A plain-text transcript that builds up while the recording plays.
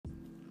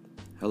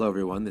Hello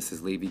everyone, this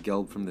is Levi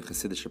Gelb from the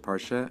Chassidish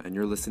Parsha, and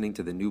you're listening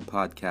to the new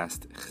podcast,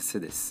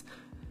 Chassidus,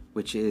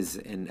 which is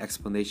an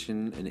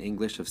explanation in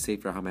English of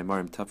Sefer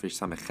HaMaimarim Tafresh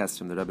Samech Ches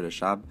from the Rebbe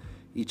Rashab,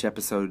 each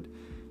episode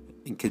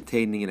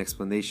containing an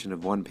explanation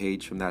of one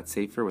page from that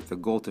Sefer with the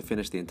goal to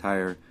finish the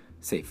entire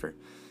Sefer.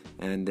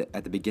 And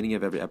at the beginning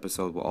of every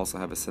episode, we'll also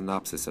have a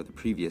synopsis of the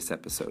previous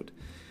episode.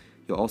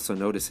 You'll also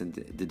notice in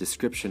the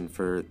description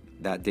for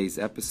that day's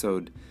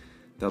episode,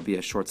 there'll be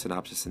a short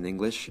synopsis in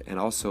English, and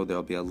also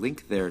there'll be a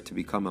link there to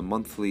become a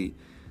monthly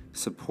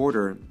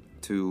supporter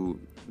to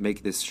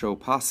make this show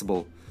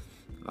possible.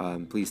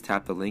 Please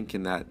tap the link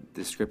in that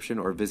description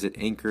or visit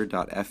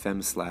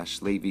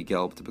anchor.fm/Levi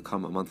Gelb to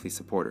become a monthly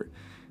supporter.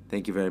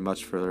 Thank you very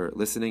much for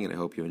listening, and I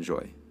hope you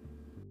enjoy.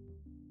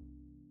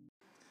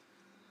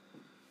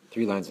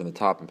 3 lines on the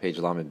top on page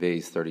Lamed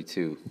Beis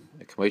 32.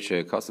 It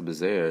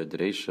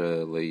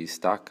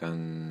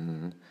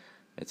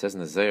says in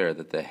the Zohar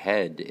that the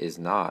head is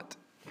not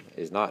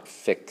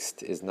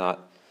fixed, is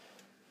not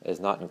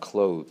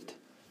enclosed.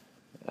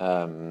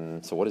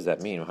 So what does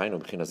that mean? Meaning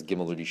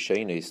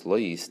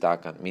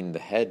the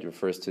head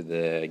refers to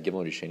the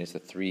Gimel Rishenis, the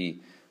 3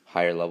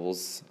 higher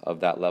levels of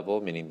that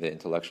level, meaning the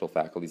intellectual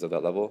faculties of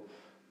that level.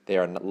 They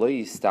are not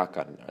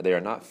they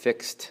are not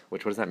fixed.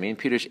 What does that mean?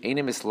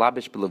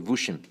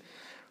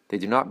 They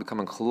do not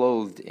become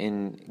clothed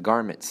in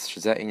garments.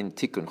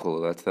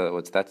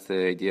 That's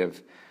the idea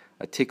of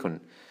a tikkun.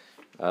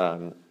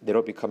 They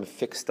don't become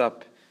fixed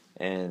up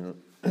and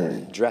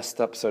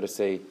dressed up, so to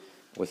say,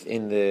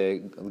 within the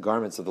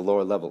garments of the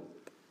lower level.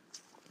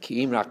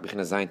 Only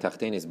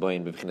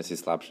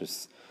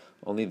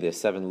the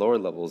 7 lower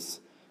levels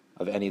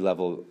of any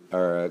level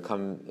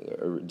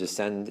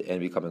descend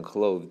and become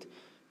enclothed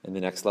in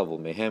the next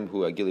level.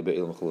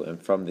 And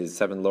from these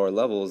 7 lower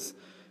levels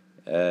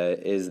from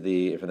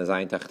the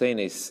Zayin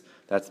Tachtenis,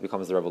 that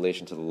becomes the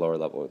revelation to the lower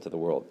level, to the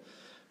world.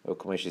 As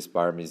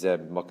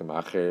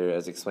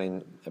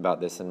explained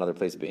about this in another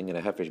place, about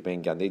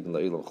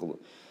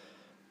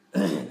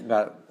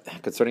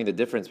concerning the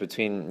difference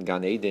between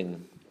Gan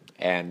Eden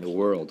and the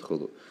world.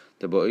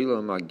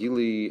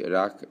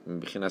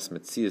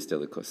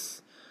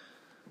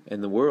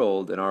 In the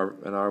world, in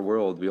our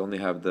world, we only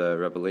have the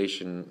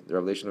revelation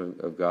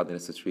of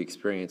godliness which we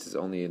experience is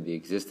only in the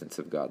existence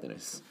of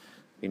godliness.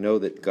 We know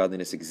that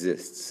godliness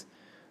exists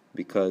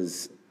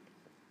because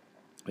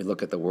we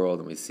look at the world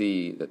and we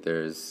see that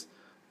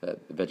that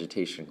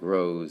vegetation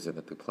grows and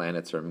that the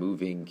planets are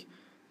moving,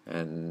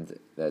 and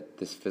that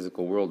this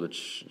physical world,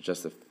 which is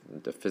just a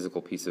physical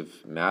piece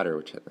of matter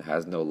which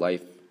has no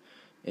life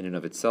in and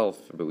of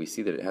itself, but we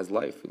see that it has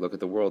life. We look at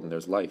the world and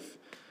there's life.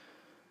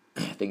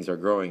 Things are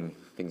growing,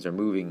 things are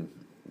moving.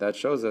 That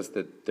shows us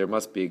that there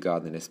must be a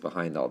godliness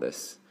behind all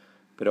this.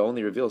 But it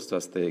only reveals to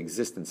us the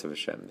existence of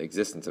Hashem, the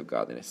existence of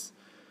godliness.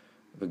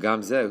 But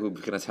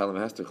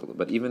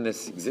even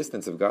this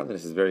existence of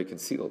godliness is very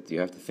concealed. You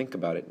have to think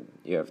about it.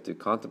 You have to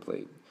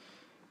contemplate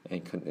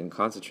and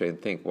concentrate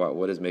and think, wow,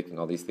 what is making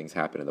all these things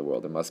happen in the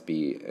world? There must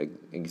be an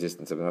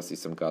existence, there must be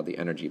some godly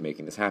energy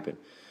making this happen.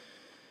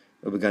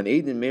 But in Gan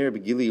Eden,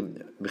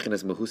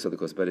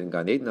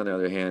 on the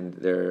other hand,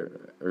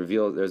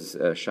 there's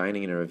a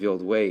shining in a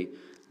revealed way,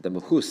 the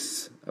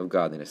mahus of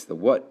godliness, the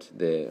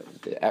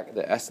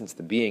essence,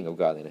 the being of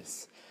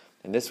godliness.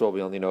 In this world,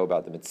 we only know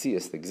about the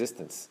metzius, the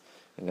existence.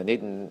 In Gan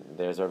Eden,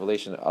 there's a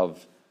revelation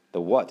of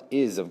the what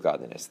is of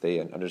godliness.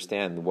 They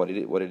understand what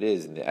it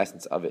is and the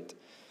essence of it.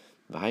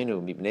 And the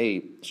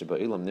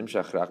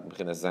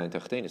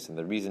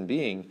reason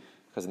being,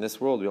 because in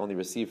this world we only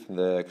receive from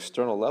the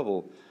external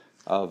level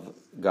of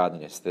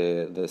godliness,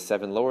 the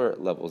 7 lower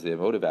levels, the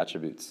emotive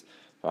attributes.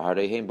 And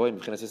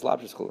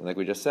like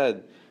we just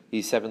said,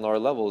 these 7 lower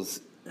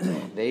levels,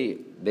 they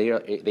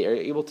are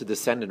able to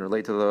descend and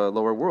relate to the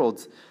lower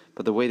worlds,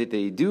 but the way that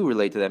they do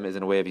relate to them is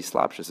in a way of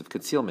islapshus, of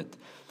concealment.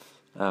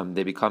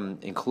 They become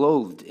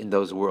enclosed in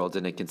those worlds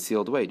in a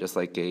concealed way, just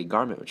like a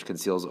garment which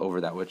conceals over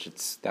that which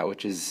is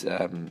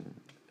or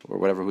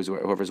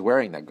whoever's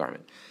wearing that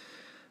garment.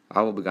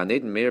 But in Gan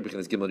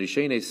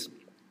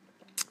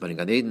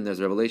Eden, there's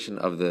a revelation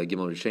of the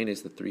Gimel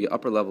Rishenis, the 3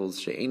 upper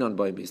levels, and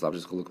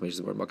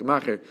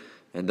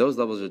those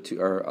levels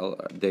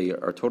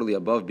are totally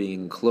above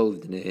being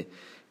clothed in a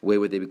way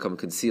where they become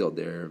concealed.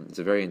 It's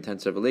a very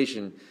intense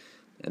revelation,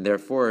 and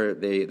therefore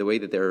the way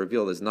that they're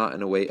revealed is not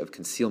in a way of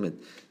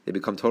concealment. They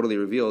become totally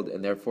revealed,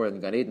 and therefore in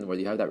Gan Eden, where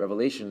you have that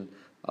revelation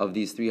of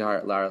these 3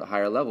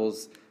 higher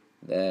levels,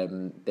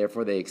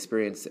 therefore they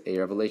experience a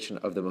revelation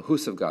of the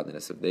mahus of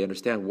godliness. They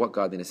understand what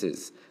godliness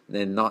is,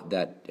 and not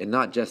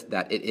just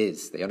that it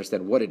is. They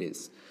understand what it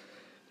is.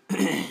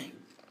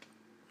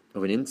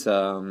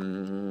 So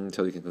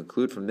we can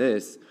conclude from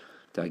this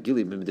that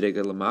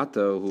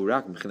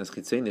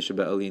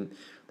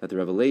the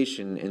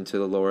revelation into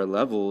the lower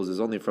levels is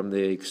only from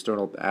the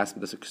external aspect,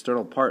 this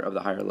external part of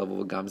the higher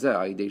level of Gamzeh.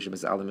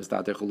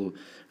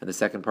 And the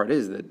second part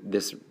is that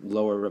this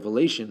lower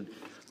revelation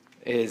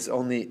is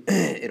only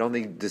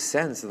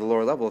descends to the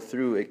lower level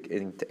through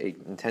an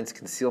intense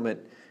concealment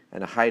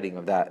and a hiding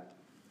of that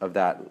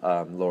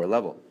lower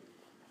level.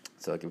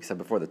 So like we said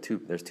before,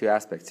 there's two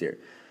aspects here.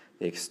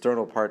 The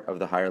external part of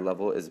the higher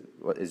level is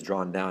what is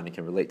drawn down and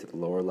can relate to the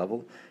lower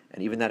level,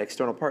 and even that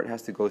external part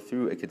has to go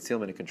through a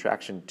concealment and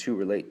contraction to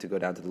relate to go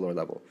down to the lower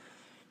level.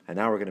 And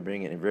now we're going to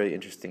bring in a very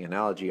interesting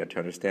analogy to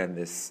understand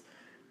this,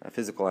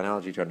 physical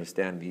analogy to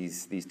understand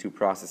these two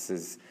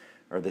processes,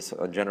 or this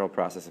general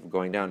process of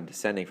going down and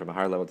descending from a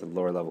higher level to the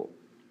lower level.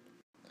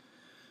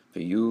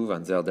 We'll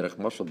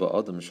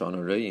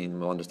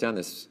understand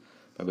this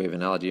by way of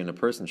analogy in a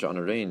person,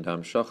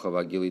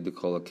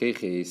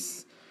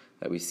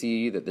 that we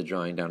see that the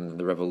drawing down and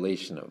the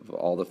revelation of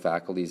all the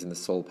faculties and the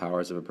soul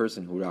powers of a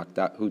person who is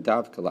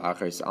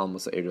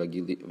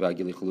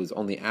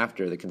only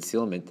after the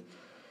concealment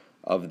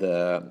of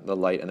the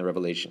light and the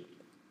revelation.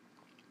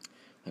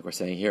 Like we're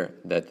saying here,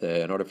 that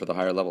in order for the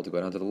higher level to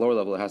go down to the lower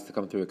level, it has to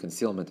come through a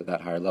concealment of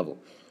that higher level.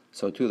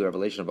 So too, the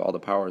revelation of all the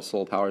powers,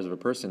 soul powers of a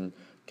person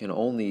can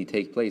only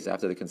take place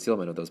after the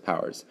concealment of those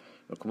powers.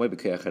 Like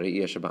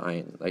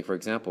for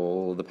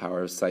example, the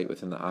power of sight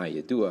within the eye.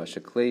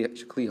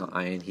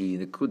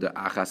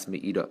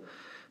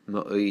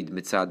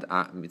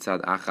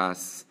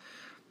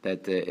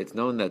 That it's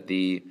known that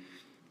the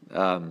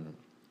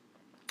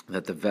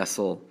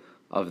vessel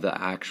of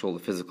the actual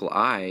physical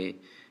eye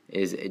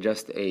is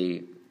just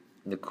a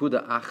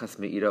nekuda achas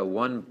me'ira,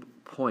 one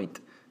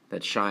point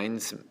that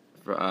shines a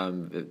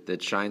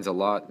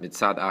lot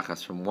mitzad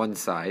achas, from one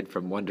side,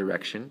 from one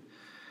direction.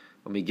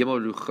 And from the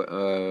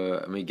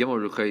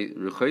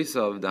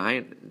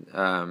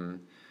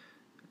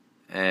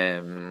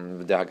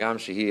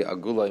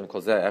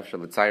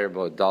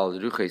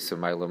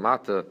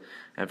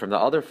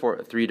other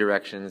three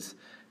directions,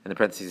 in the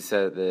parentheses,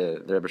 said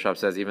the Rebbe Shab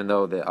says, even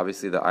though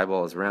obviously the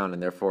eyeball is round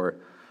and therefore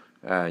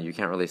you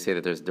can't really say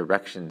that there's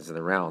directions in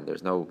the round.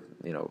 There's no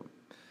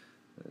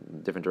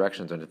different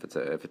directions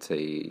if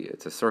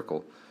it's a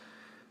circle.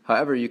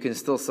 However, you can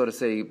still sort of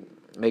say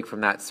make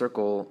from that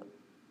circle,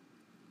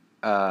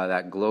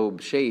 that globe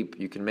shape.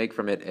 You can make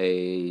from it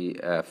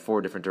a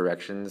four different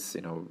directions.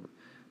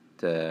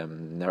 To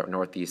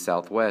northeast,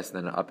 southwest,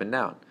 and then up and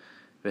down.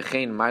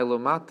 V'chein ma'ilo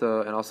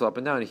mata, and also up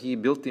and down. He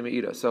bilti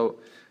me'ira. So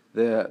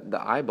the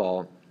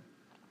eyeball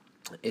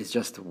is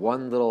just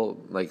one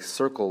little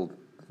circle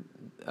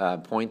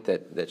point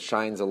that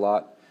shines a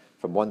lot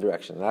from one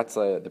direction. That's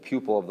the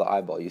pupil of the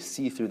eyeball. You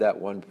see through that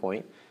one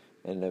point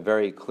in a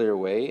very clear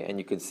way, and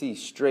you can see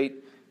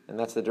straight, and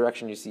that's the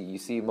direction you see. You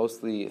see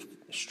mostly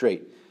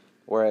straight.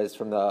 Whereas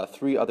from the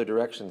three other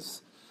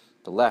directions,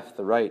 the left,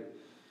 the right,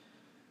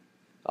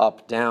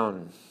 up,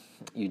 down,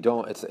 you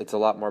don't. It's a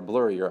lot more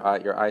blurry.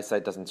 Your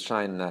eyesight doesn't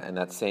shine in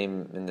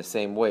the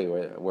same way,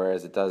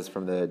 whereas it does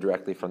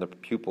directly from the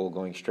pupil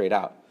going straight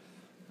out.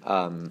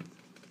 And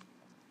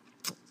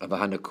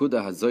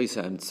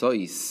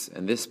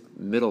this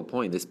middle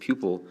point, this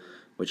pupil,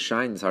 which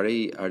shines,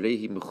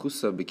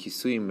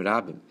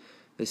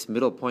 this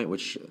middle point,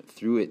 which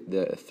through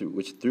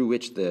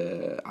which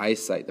the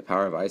eyesight, the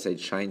power of eyesight,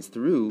 shines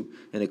through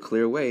in a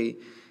clear way,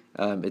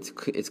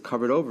 it's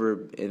covered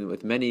over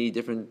with many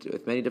different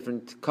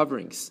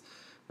coverings.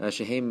 Like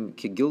the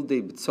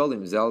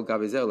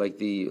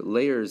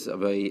layers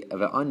of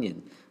an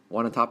onion,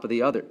 one on top of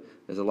the other.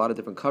 There's a lot of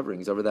different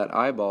coverings over that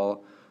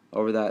eyeball.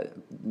 Over that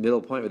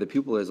middle point where the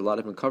pupil is, a lot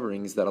of different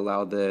coverings that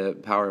allow the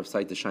power of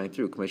sight to shine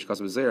through.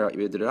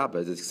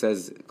 As it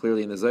says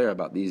clearly in the Zohar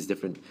about these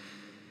different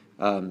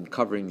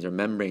coverings or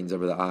membranes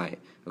over the eye.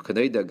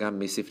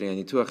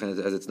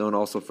 As it's known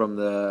also from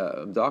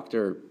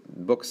the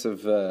books of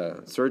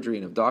surgery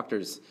and of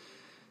doctors.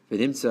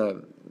 And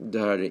so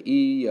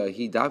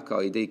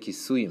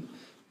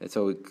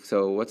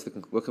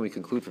what can we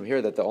conclude from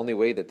here? That the only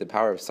way that the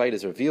power of sight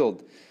is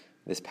revealed,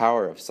 this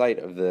power of sight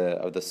of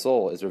the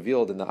soul, is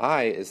revealed in the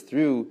eye, is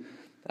through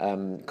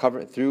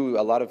through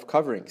a lot of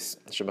coverings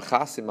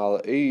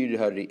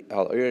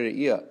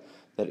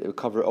that it would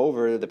cover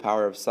over the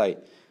power of sight,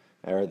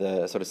 or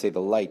the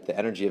light, the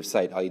energy of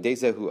sight.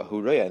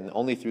 And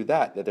only through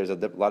that there's a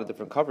lot of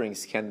different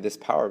coverings can this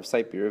power of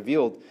sight be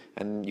revealed,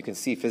 and you can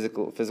see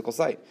physical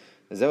sight.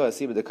 And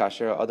this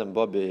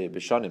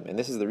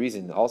is the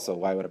reason also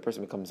why when a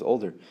person becomes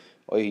older,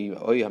 or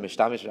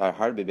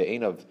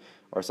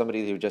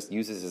somebody who just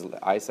uses his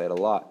eyesight a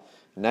lot,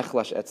 then all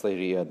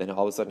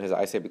of a sudden his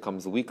eyesight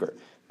becomes weaker.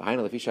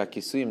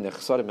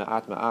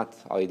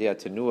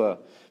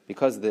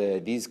 Because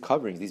these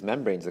coverings, these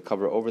membranes that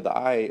cover over the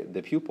eye,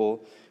 the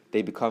pupil,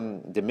 they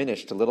become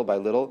diminished little by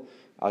little.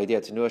 And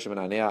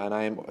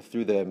I am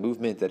through the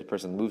movement that a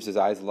person moves his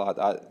eyes a lot,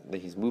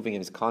 that he's moving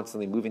and is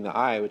constantly moving the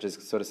eye, which is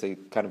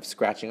kind of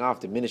scratching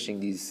off,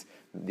 diminishing these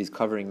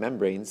covering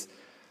membranes.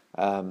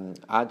 And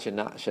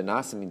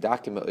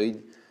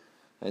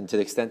to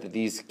the extent that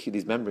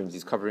these membranes,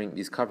 these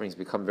coverings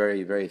become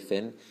very, very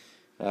thin,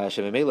 and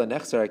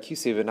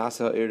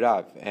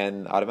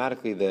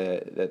automatically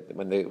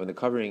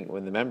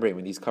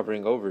when these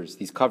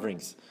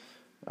coverings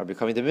are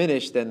becoming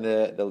diminished, then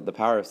the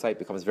power of sight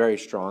becomes very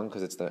strong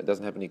because it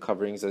doesn't have any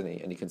coverings,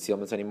 any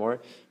concealments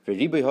anymore. And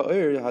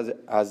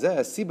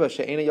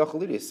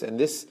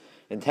this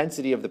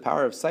intensity of the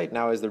power of sight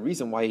now is the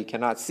reason why he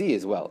cannot see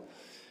as well.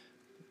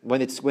 When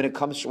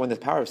the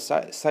power of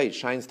sight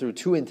shines through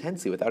too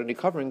intensely without any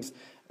coverings,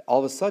 all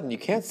of a sudden you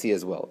can't see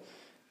as well.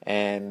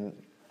 And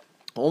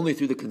only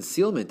through the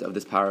concealment of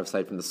this power of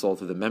sight from the soul,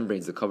 through the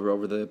membranes that cover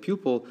over the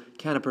pupil,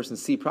 can a person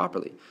see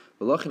properly.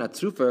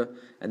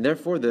 And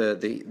therefore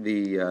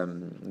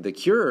the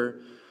cure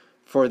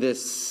for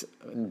this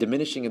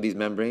diminishing of these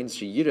membranes,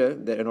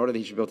 that in order that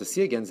he should be able to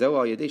see again,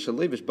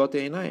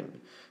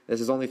 this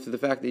is only through the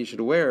fact that he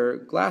should wear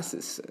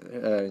glasses.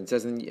 It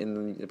says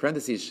in the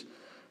parentheses,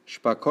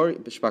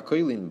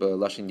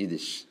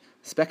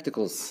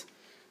 spectacles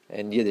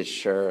in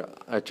Yiddish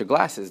are to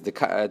glasses.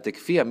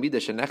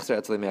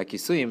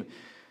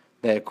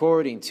 That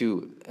according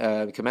to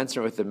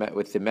commensurate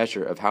with the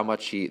measure of how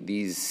much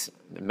these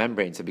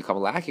membranes have become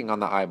lacking on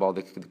the eyeball,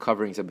 the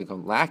coverings have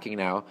become lacking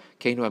now.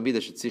 So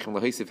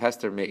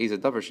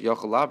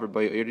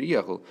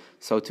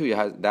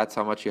too, that's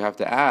how much you have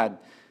to add.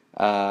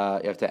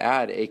 You have to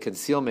add a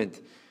concealment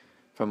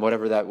from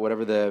whatever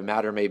the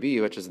matter may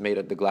be, which is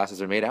the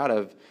glasses are made out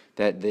of,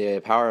 that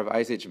the power of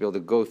eyesight should be able to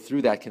go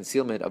through that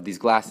concealment of these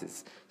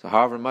glasses. So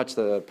however much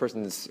the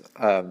person's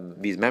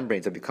these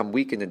membranes have become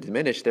weakened and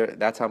diminished,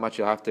 that's how much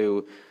you'll have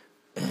to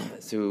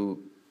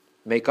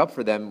make up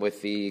for them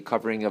with the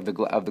covering of the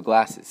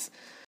glasses.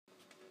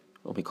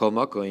 So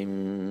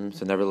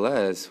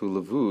nevertheless,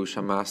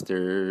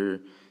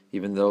 master,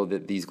 even though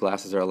that these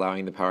glasses are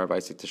allowing the power of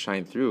eyesight to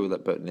shine through,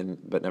 but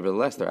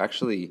nevertheless they're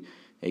actually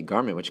a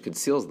garment which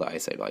conceals the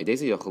eyesight.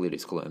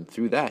 And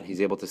through that, he's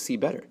able to see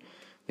better.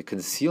 The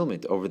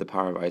concealment over the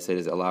power of eyesight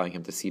is allowing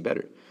him to see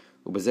better.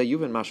 And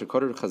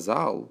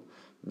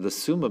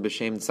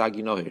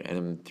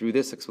through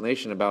this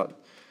explanation about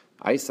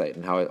eyesight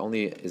and how it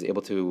only is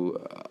able to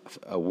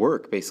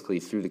work basically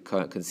through the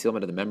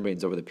concealment of the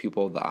membranes over the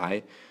pupil of the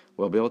eye,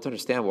 we'll be able to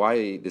understand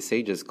why the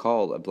sages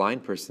call a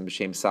blind person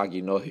b'shem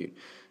sagi nohir,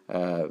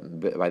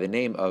 by the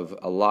name of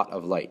a lot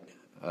of light,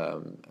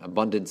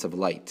 abundance of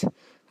light.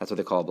 That's what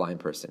they call a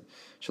blind person.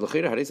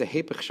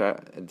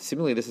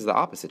 Similarly, this is the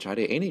opposite.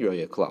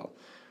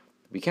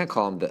 We can't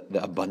call him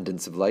the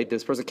abundance of light.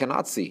 This person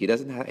cannot see. He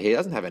doesn't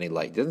have any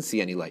light. He doesn't see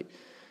any light.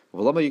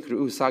 Why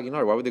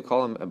would they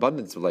call him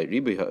abundance of light? This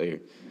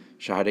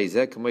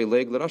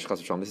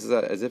is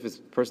as if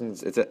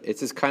it's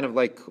just kind of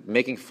like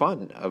making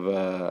fun of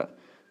a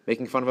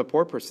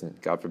poor person.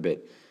 God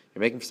forbid. You're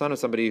making fun of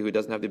somebody who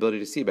doesn't have the ability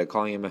to see by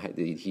calling him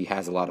he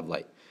has a lot of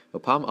light.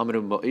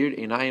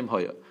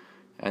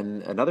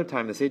 And another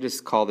time, the sages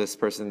call this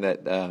person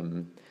that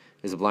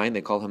is blind.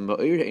 They call him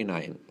ma'ir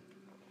einayim.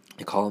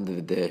 They call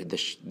him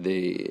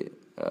the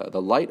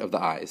light of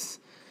the eyes.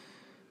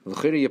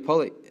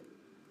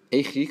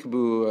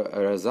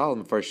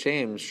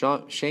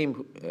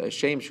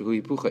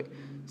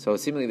 So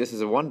seemingly this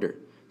is a wonder.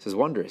 This is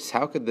wondrous.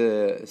 How could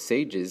the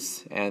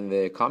sages and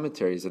the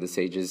commentaries of the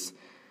sages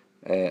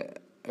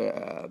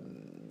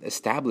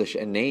establish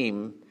a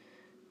name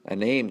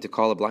to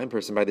call a blind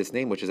person by this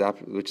name, which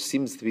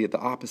seems to be the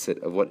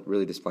opposite of what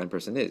really this blind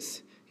person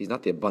is? He's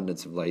not the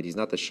abundance of light. He's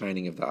not the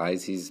shining of the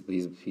eyes. He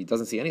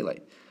doesn't see any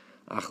light.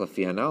 But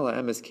according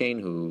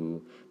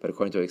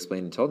to what I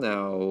explained until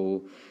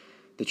now,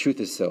 the truth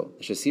is so.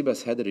 The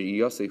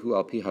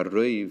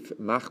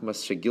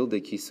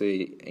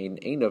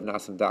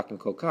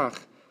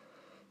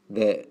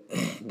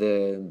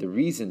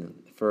reason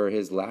for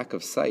his lack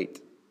of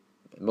sight,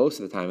 most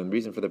of the time, and the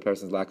reason for the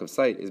person's lack of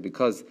sight is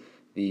because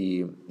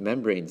the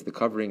membranes, the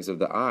coverings of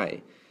the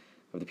eye,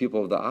 of the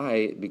pupil of the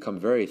eye, become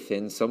very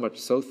thin, so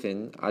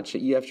thin,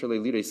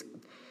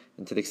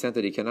 and to the extent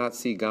that he cannot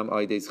see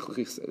master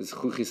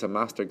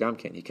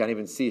gamken. He can't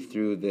even see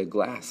through the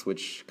glass,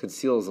 which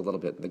conceals a little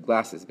bit, the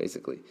glasses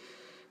basically.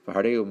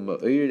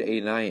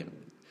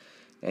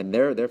 And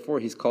therefore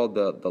he's called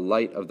the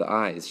light of the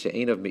eyes.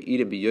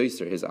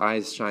 His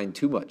eyes shine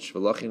too much,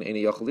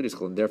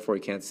 and therefore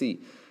he can't see.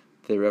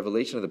 The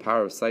revelation of the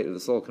power of sight of the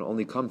soul can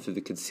only come through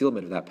the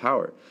concealment of that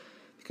power.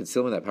 The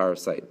concealment of that power of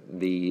sight.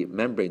 The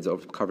membranes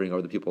covering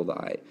over the pupil of the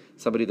eye.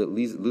 Somebody that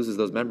loses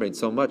those membranes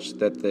so much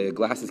that the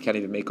glasses can't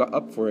even make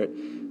up for it.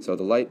 So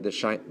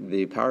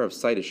the power of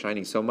sight is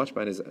shining so much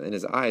in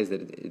his eyes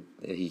that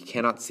he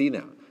cannot see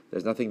now.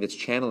 There's nothing that's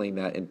channeling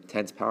that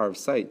intense power of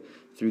sight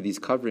through these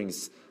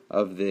coverings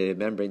of the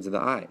membranes of the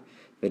eye.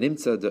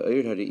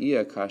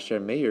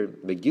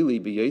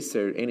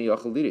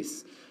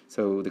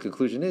 So the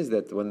conclusion is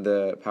that when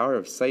the power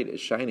of sight is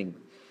shining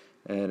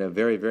and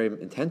very, very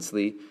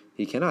intensely,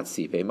 he cannot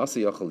see. And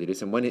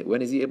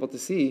when is he able to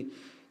see?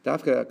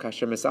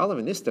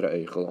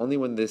 Only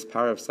when this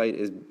power of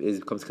sight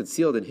becomes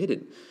concealed and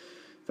hidden.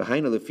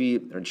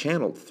 Or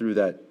channeled through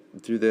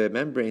the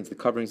membranes, the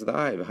coverings of the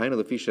eye.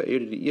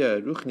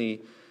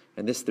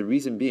 And this, the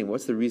reason being,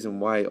 what's the reason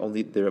why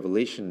only the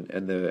revelation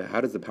and how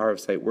does the power of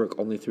sight work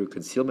only through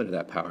concealment of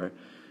that power?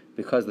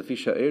 Because the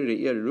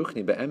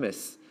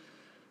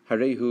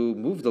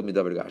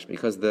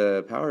because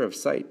the power of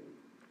sight,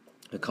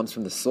 it comes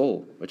from the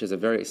soul, which is a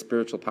very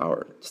spiritual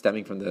power,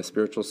 stemming from the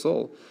spiritual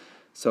soul.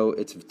 So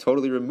it's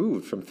totally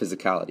removed from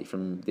physicality,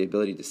 from the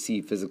ability to see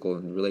physical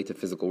and relate to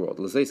physical world.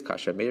 And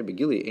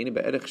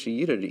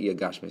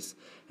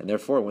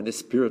therefore, when this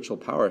spiritual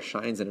power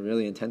shines in a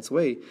really intense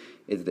way,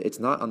 it's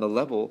not on the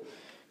level,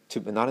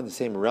 not in the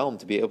same realm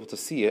to be able to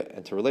see it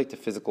and to relate to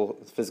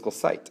physical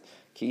sight.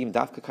 Only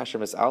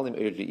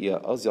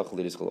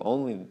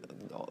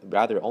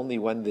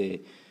when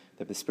the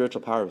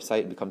spiritual power of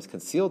sight becomes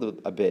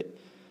concealed a bit,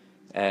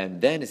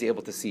 and then is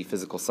able to see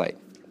physical sight,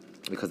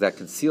 because that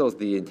conceals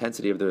the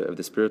intensity of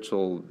the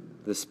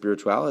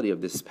spirituality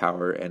of this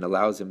power, and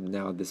allows him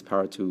now this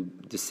power to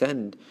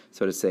descend,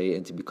 so to say,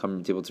 and to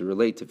become able to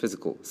relate to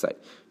physical sight.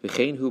 And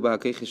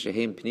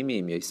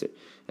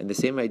the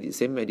same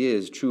idea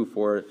is true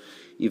for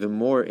even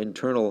more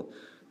internal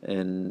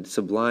and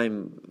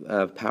sublime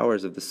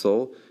powers of the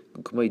soul,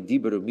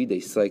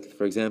 like,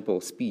 for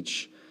example,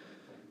 speech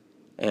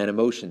and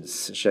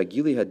emotions. That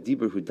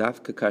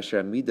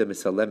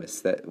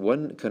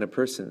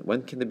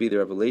when can there be the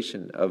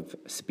revelation of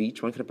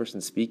speech? When can a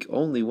person speak?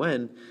 Only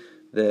when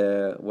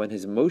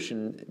his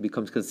emotion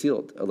becomes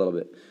concealed a little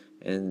bit.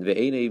 And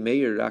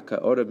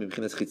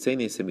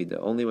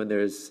only when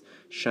there is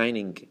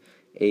shining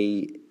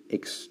an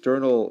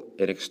external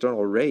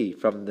ray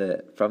from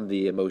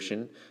the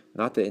emotion,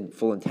 not the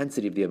full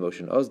intensity of the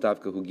emotion.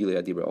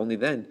 Only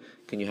then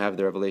can you have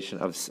the revelation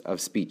of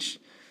speech.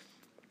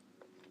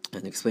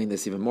 And explain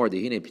this even more.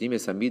 Because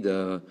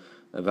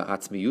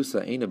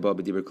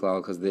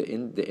the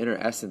inner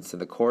essence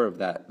and the core of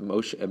that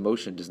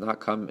emotion does not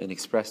come in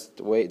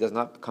expressed way. It does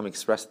not come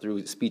expressed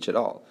through speech at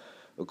all.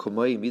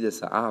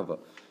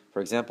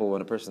 For example,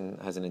 when a person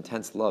has an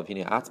intense love, the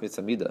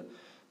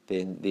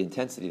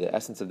intensity, the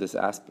essence of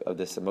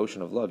this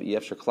emotion of love,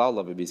 is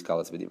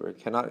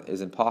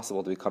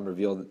impossible to become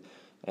revealed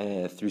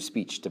through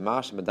speech. The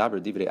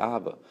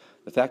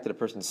fact that a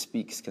person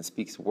can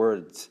speak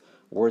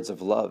words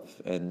of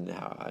love, and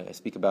I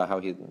speak about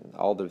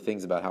all the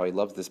things about how he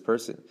loves this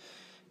person.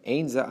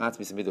 This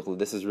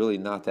is really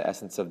not the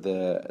essence of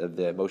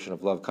the emotion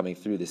of love coming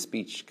through the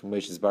speech.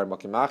 As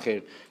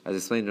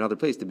explained in another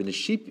place, the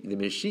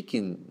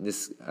Meshikin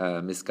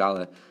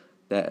miskala,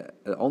 that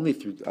only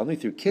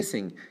through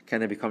kissing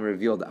can it become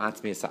revealed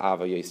atmius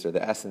ha'ava yisr,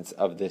 the essence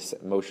of this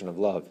emotion of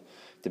love.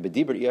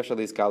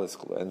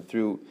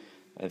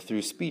 And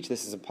through speech,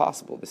 this is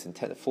impossible. This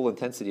full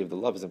intensity of the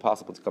love is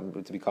impossible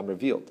to become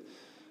revealed.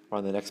 We're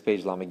on the next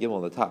page, Lamed Gimel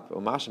on the top.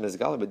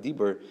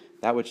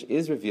 That which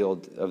is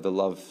revealed of the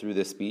love through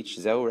the speech,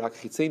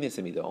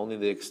 only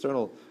the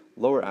external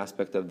lower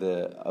aspect of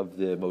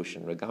the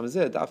emotion.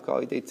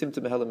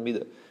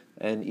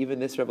 And even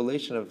this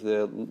revelation of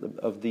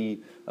the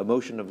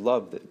emotion of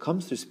love that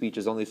comes through speech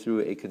is only through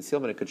a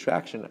concealment, a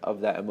contraction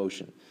of that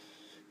emotion.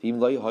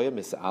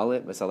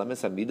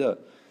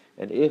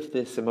 And if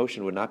this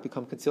emotion would not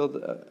become concealed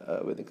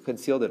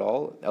at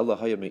all,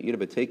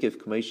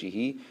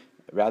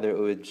 rather it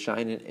would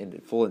shine in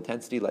full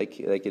intensity like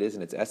it is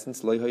in its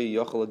essence, he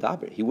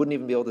wouldn't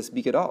even be able to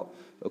speak at all.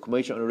 Like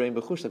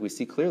we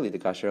see clearly,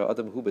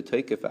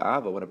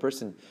 when a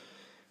person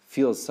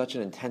feels such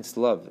an intense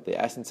love, the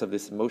essence of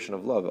this emotion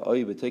of love, or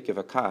he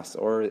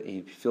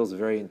feels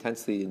very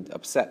intensely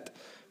upset,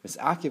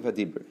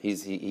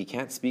 he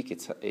can't speak.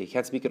 He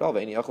can't speak at all.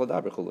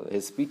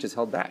 His speech is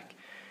held back.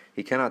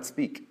 He cannot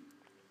speak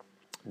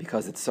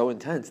because it's so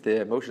intense.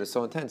 The emotion is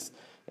so intense.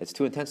 It's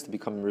too intense to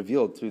become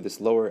revealed through this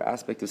lower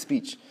aspect of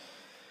speech.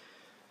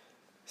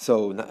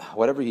 So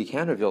whatever he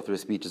can reveal through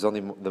speech is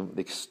only the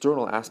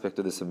external aspect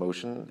of this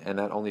emotion, and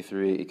that only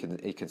through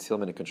a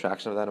concealment and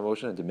contraction of that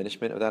emotion, a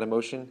diminishment of that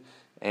emotion.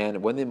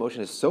 And when the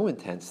emotion is so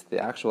intense, the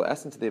actual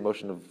essence of the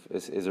emotion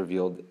is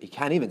revealed. He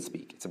can't even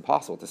speak. It's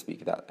impossible to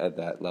speak at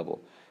that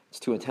level. It's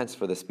too intense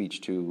for the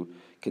speech to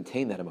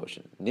contain that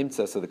emotion.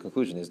 Nimtza, so the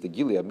conclusion is the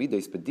gilia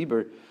midos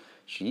b'diber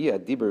shiyah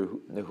diber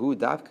hu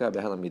davka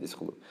behelam midas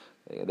chulu.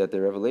 That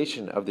the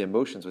revelation of the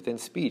emotions within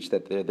speech,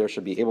 that there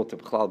should be able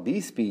to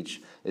be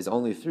speech, is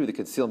only through the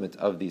concealment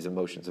of these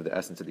emotions, of the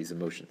essence of these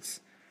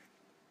emotions.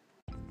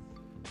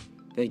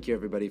 Thank you,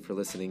 everybody, for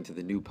listening to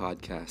the new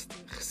podcast,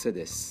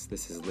 Chassidus.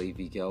 This is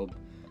Levi Gelb,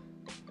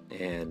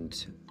 and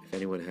if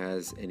anyone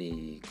has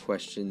any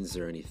questions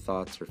or any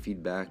thoughts or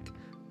feedback,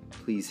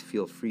 please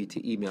feel free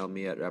to email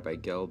me at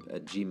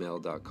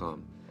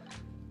rabbigelb@gmail.com.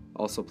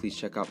 Also, please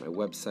check out my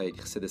website,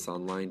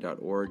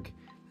 chassidusonline.org,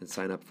 and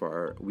sign up for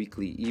our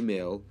weekly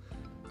email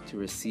to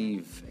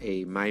receive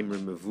a Maimer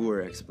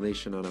Mavur,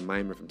 explanation on a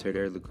Maimer from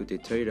Torah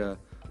Likutei Torah,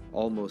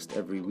 almost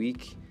every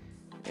week.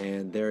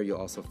 And there you'll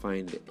also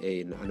find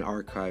an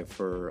archive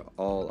for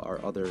all our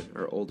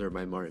older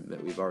Maimarim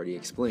that we've already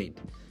explained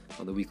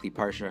on the weekly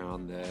Parsha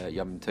on the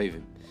Yom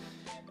Tovim.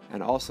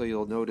 And also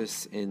you'll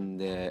notice in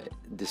the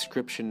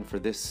description for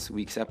this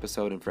week's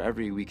episode and for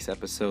every week's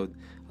episode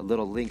a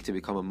little link to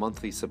become a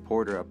monthly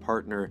supporter, a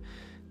partner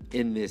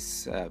in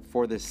this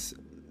for this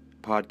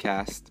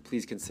podcast.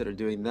 Please consider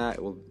doing that.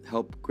 It will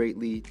help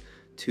greatly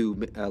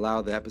to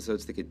allow the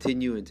episodes to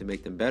continue and to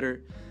make them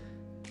better.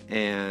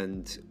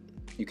 And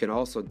you can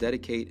also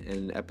dedicate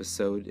an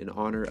episode in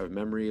honor of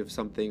memory of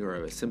something or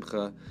of a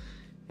simcha,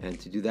 And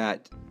to do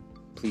that,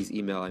 please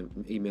email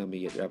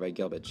me at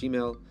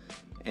rabbigelb@gmail.com,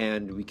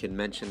 and we can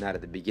mention that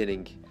at the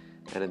beginning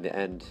and at the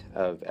end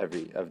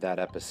of that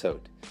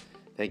episode.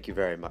 Thank you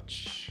very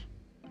much.